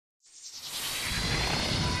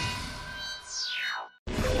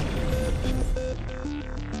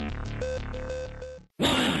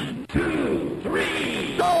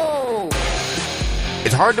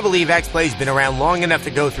It's hard to believe X-Play's been around long enough to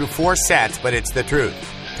go through 4 sets, but it's the truth.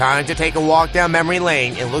 Time to take a walk down memory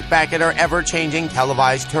lane and look back at our ever-changing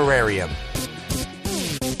televised terrarium.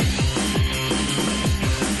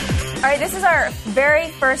 All right, this is our very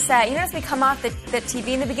first set. You notice we come off the TV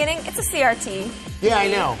in the beginning? It's a CRT. Yeah, I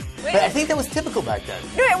know. But I think that was typical back then.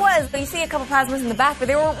 No, it was. But you see a couple plasmas in the back, but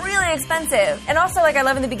they were really expensive. And also, like, I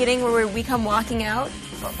love in the beginning where we come walking out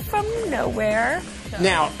from nowhere.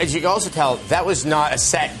 Now, as you can also tell, that was not a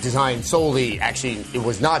set designed solely. Actually, it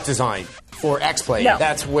was not designed for X-Play. No.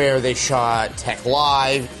 That's where they shot Tech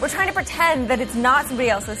Live. We're trying to pretend that it's not somebody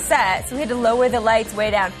else's set, so we had to lower the lights way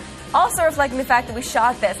down. Also reflecting the fact that we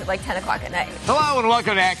shot this at like 10 o'clock at night. Hello and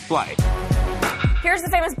welcome to X-Play. Here's the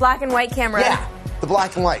famous black and white camera. Yeah, the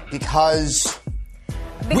black and white, because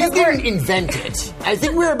we didn't invent it. I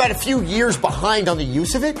think we were about a few years behind on the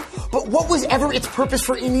use of it, but what was ever its purpose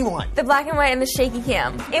for anyone? The black and white and the shaky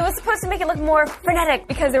cam. It was supposed to make it look more frenetic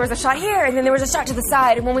because there was a shot here and then there was a shot to the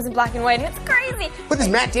side and one was in black and white and it's crazy. What, is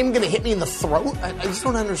Matt Damon going to hit me in the throat? I just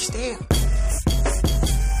don't understand.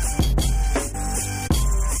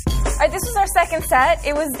 All right, this was our second set.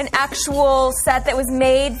 It was an actual set that was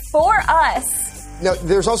made for us. Now,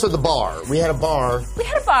 there's also the bar. We had a bar. We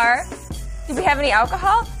had a bar. Did we have any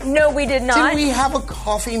alcohol? No, we did not. Did we have a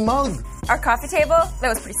coffee mug? Our coffee table? That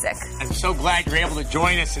was pretty sick. I'm so glad you're able to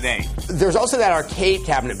join us today. There's also that arcade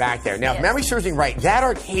cabinet back there. Now, if memory serves me right, that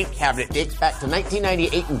arcade cabinet dates back to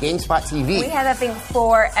 1998 in GameSpot TV. We had that thing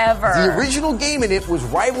forever. The original game in it was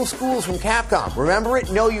Rival Schools from Capcom. Remember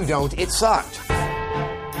it? No, you don't. It sucked.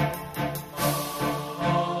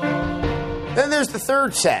 Then there's the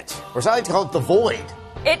third set, or as I like to call it, the Void.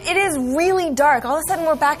 It is really dark. All of a sudden,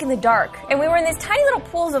 we're back in the dark. And we were in these tiny little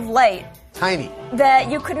pools of light. Tiny.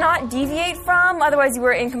 That you could not deviate from, otherwise you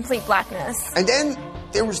were in complete blackness. And then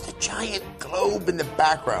there was the giant globe in the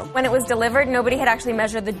background. When it was delivered, nobody had actually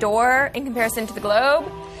measured the door in comparison to the globe.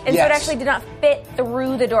 And Yes. so it actually did not fit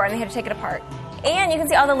through the door, and they had to take it apart. And you can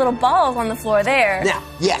see all the little balls on the floor there. Now,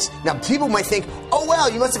 yes. Now, people might think, oh,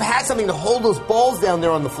 well, you must have had something to hold those balls down there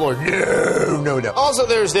on the floor. No. Also,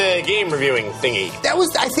 there's the game reviewing thingy. That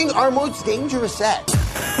was, I think, our most dangerous set.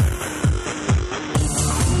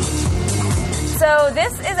 So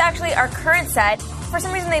this is actually our current set. For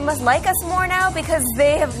some reason, they must like us more now because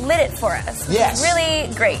they have lit it for us. Yes. It's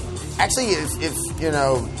really great. Actually, if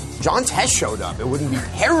John Tesh showed up, it wouldn't be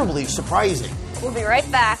terribly surprising. We'll be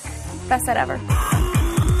right back. Best set ever.